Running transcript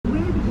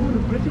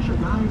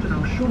arrived at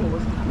our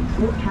shores,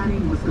 Fort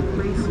Canning was the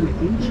place where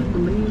ancient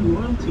Malay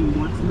royalty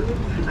once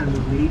lived and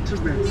were laid to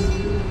rest.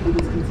 It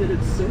was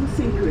considered so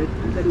sacred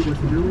that it was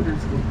known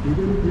as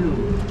Forbidden Hill.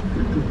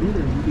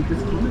 Forbidden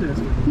because commoners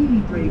were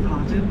really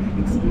brave-hearted,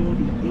 explored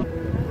the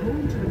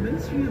home to the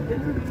Ministry of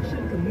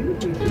Information,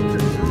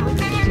 Communications and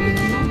Arts,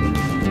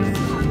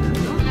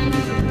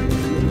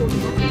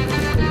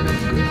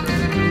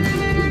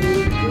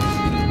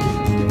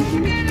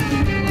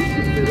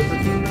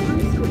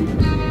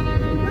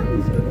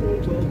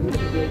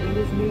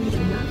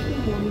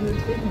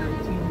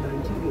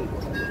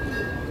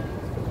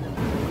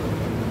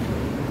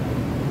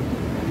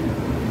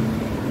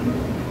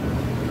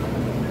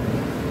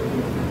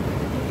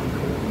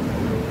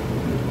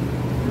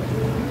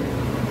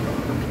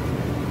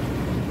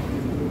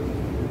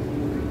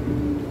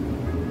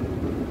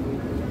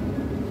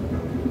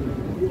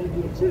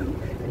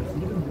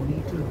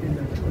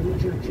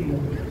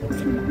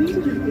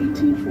 completed in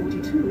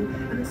 1842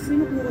 and is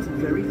Singapore's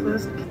very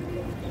first.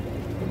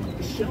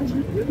 The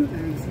sheltered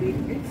riverbanks made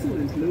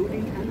excellent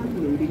loading and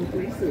unloading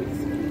places.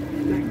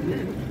 Back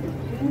then, the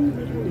whole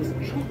river was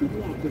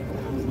chock-a-block with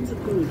thousands of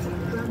boats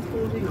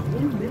transporting a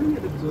whole million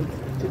of goods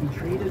to be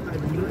traded by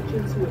the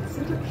merchants who had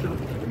set up shop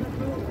in the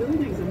row of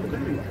buildings on the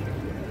bank.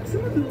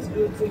 Some of those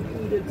goods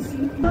included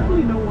seafood.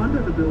 Certainly no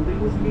wonder the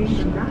building was named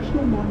a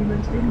National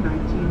Monument in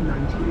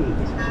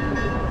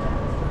 1998.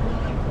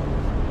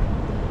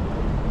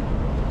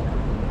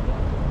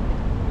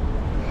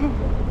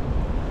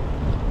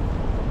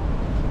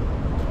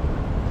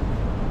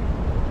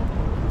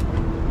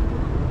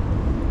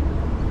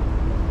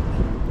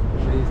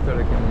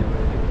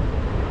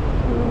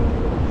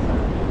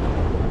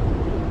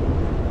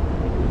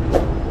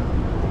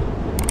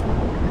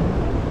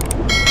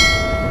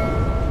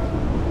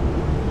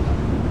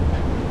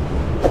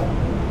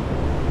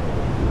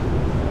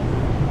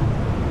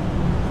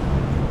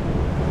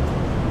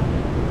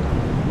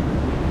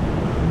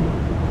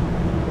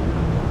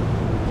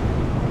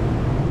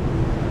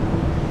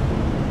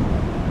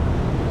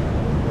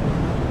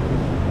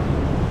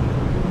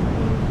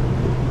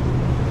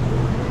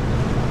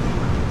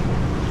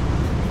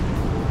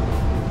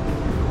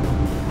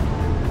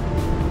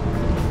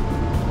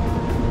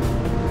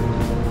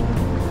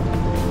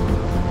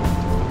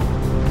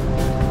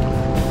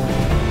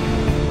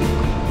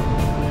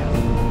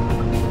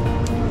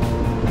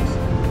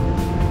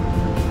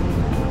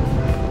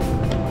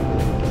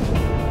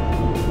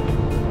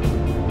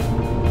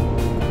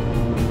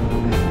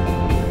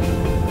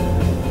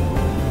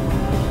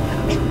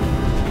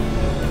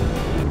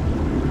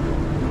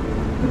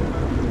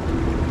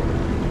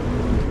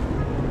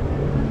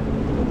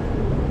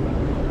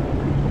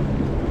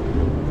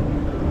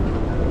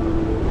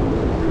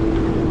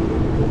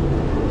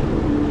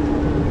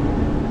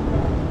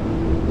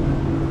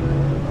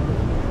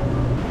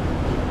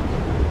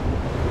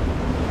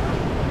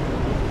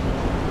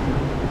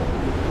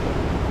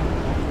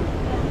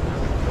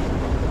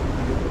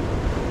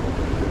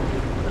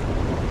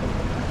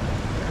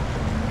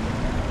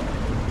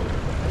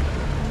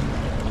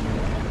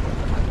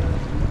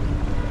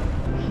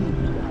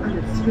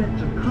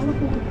 Stretch of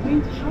colorful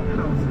quaint shop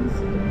houses.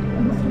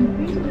 It was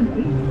completed in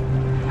April.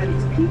 At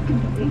its peak in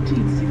the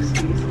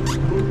 1860s,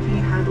 Boat Quay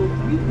handled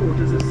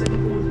 3/4 of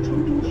Singapore's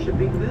total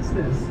shipping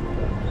business.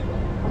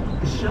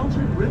 The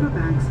sheltered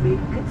riverbanks made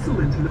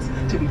excellent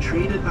to be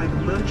traded by the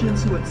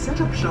merchants who had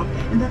set up shop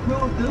in that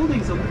row of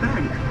buildings on the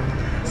bank.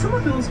 Some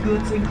of those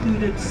goods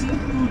included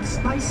seafood,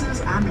 spices,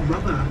 and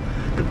rubber.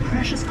 The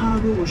precious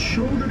cargo was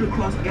shouldered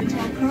across the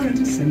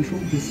current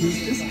central business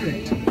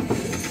district.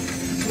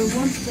 Where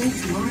once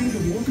boats lined the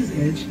water's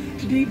edge,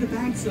 today the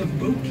banks of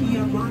Boat Quay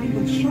are lined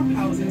with shop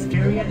houses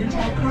area into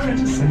our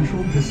current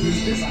central business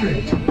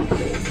district.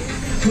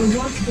 Where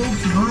once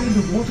boats lined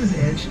the water's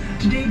edge,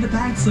 today the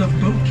banks of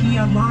Boat Quay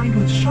are lined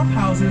with shop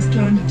houses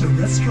turned into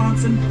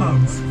restaurants and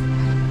pubs.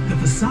 The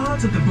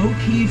facades of the Boat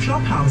Quay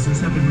shop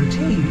houses have been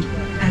retained,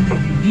 and their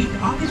unique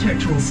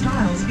architectural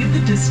styles give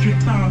the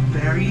district our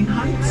varying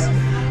heights.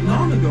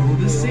 Long ago,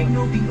 this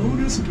signaled the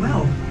owner's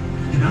wealth.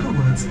 In other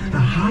words, the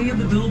higher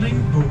the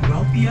building, the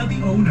wealthier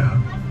the owner.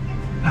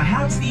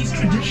 Perhaps these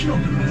traditional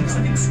beliefs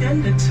have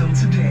extended till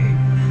today.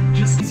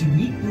 Just this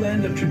unique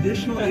blend of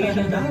traditional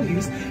Asian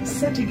values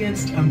set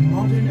against a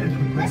modern and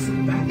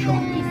progressive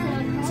backdrop.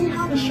 See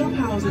how the shop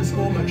houses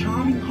form a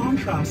charming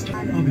contrast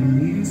of a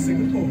new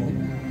Singapore.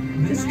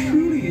 This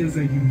truly is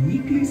a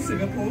uniquely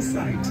Singapore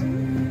sight.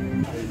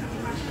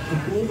 A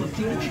bowl of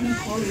Teochew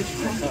porridge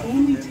cost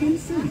only 10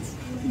 cents.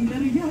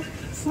 Better yet,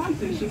 side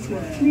dishes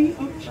were free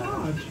of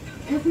charge.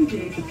 Every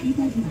day, the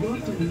people who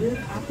worked and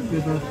lived at the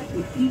river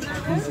would eat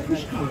at these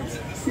push carts,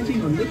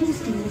 sitting on little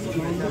stools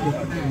along the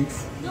river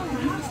banks.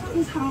 Perhaps that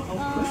was how al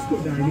fresco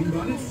dining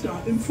got its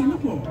start in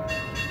Singapore.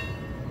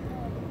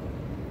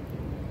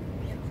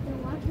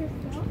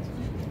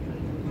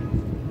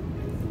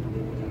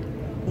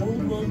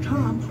 Old-world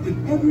charm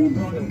with every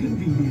modern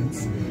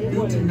convenience.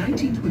 Built in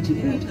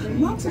 1928,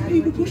 lots of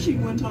paper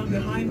pushing went on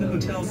behind the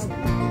hotel's.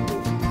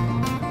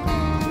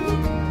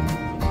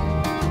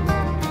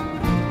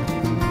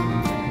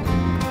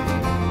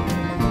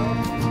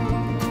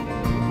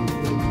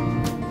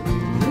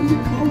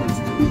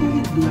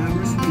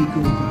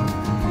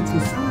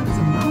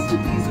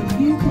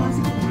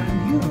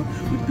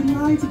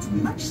 besides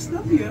its much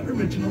stuffier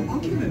original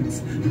occupants,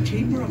 the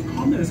Chamber of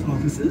Commerce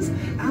offices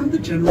and the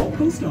General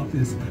Post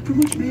Office, from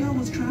which mail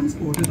was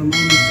transported along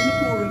the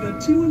Singapore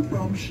River to and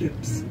from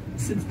ships.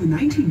 Since the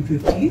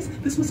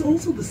 1950s, this was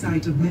also the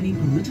site of many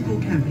political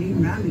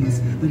campaign rallies,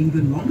 but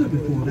even longer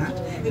before that,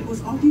 it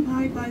was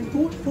occupied by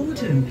Fort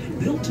Fullerton,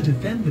 built to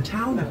defend the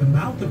town at the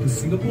mouth of the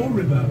Singapore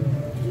River.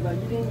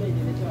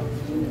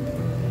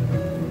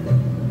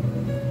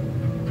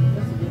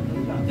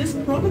 This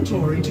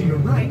promontory to your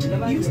right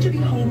used to be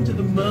home to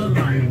the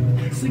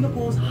merlion,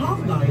 Singapore's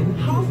half-lion,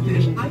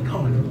 half-fish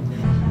icon.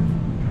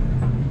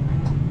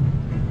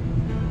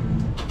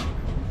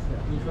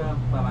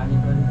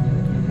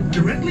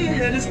 Directly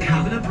ahead is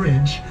Kavanagh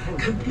Bridge,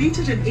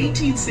 completed in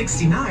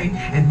 1869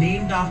 and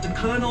named after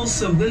Colonel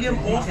Sir William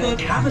Orford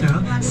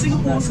Kavanagh,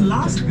 Singapore's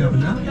last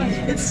governor.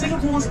 It's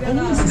Singapore's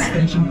only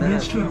suspension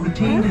bridge to have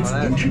retained its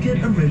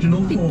intricate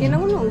original form.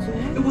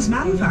 It was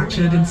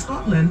manufactured in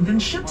Scotland, then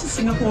shipped to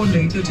Singapore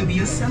later to be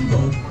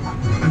assembled.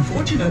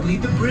 Unfortunately,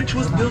 the bridge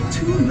was built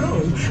too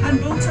low,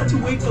 and boats had to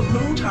wait for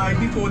low tide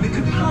before they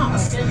could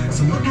pass.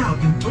 So look out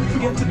and don't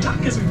forget to duck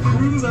as we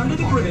cruise under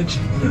the bridge.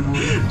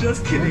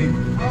 Just kidding.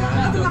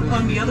 Looking up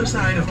on the other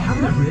side of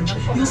Kavanagh Bridge,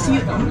 you'll see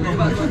a group of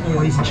little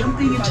boys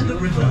jumping into the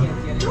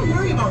river. Don't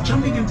worry about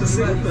jumping in to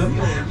save them.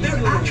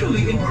 They're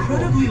actually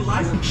incredibly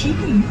light and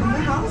cheeky from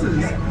their houses.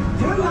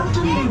 Very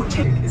often they would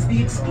take is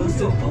the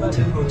exclusive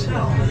Fullerton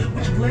Hotel,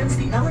 which blends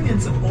the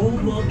elegance of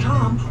old world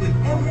charm with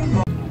every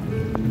modern.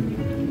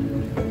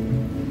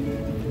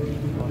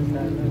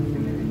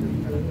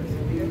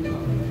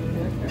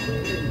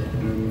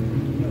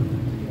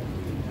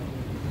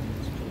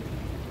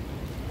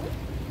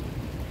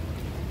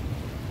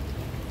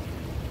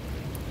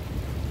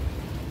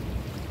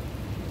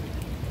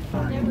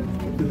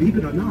 Believe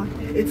it or not,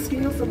 its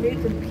scales are made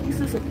from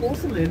pieces of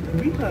porcelain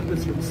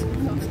repurposed from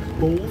spoons,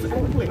 bowls,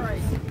 and plates.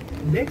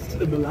 Next to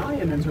the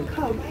Merlion and her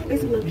cub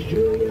is a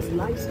luxurious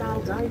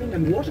lifestyle dining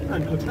and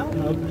waterfront hotel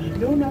hub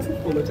known as the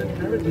Fullerton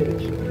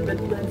Heritage that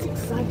blends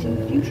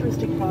exciting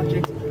futuristic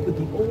projects with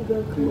the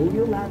older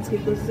colonial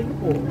landscape of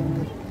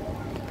Singapore.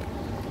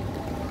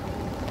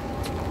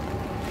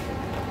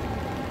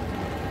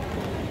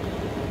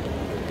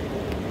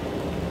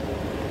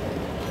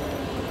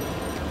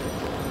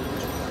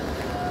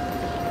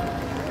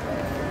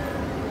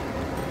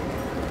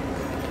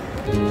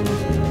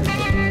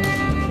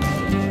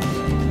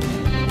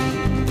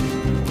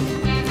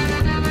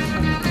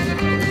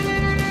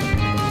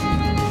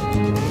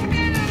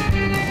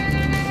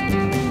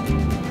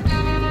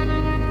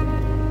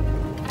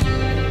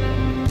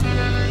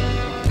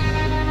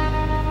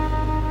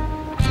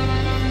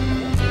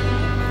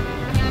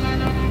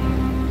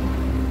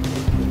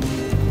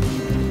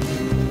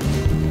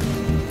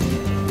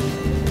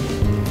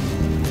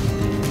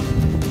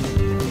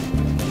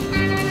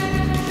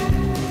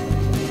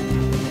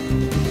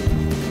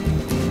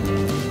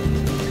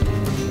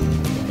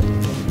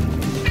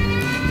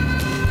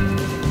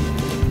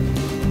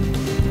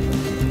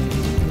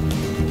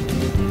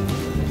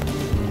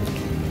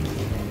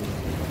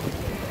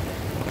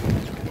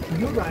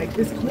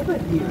 Is Clever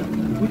here,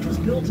 which was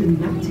built in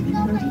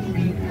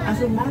 1923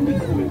 as a landing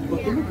point for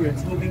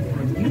immigrants hoping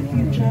for a new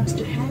future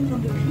to hang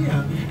on the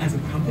pier as a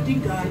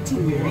comforting guide to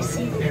weary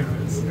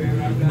seafarers.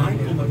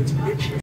 Mindful of its rich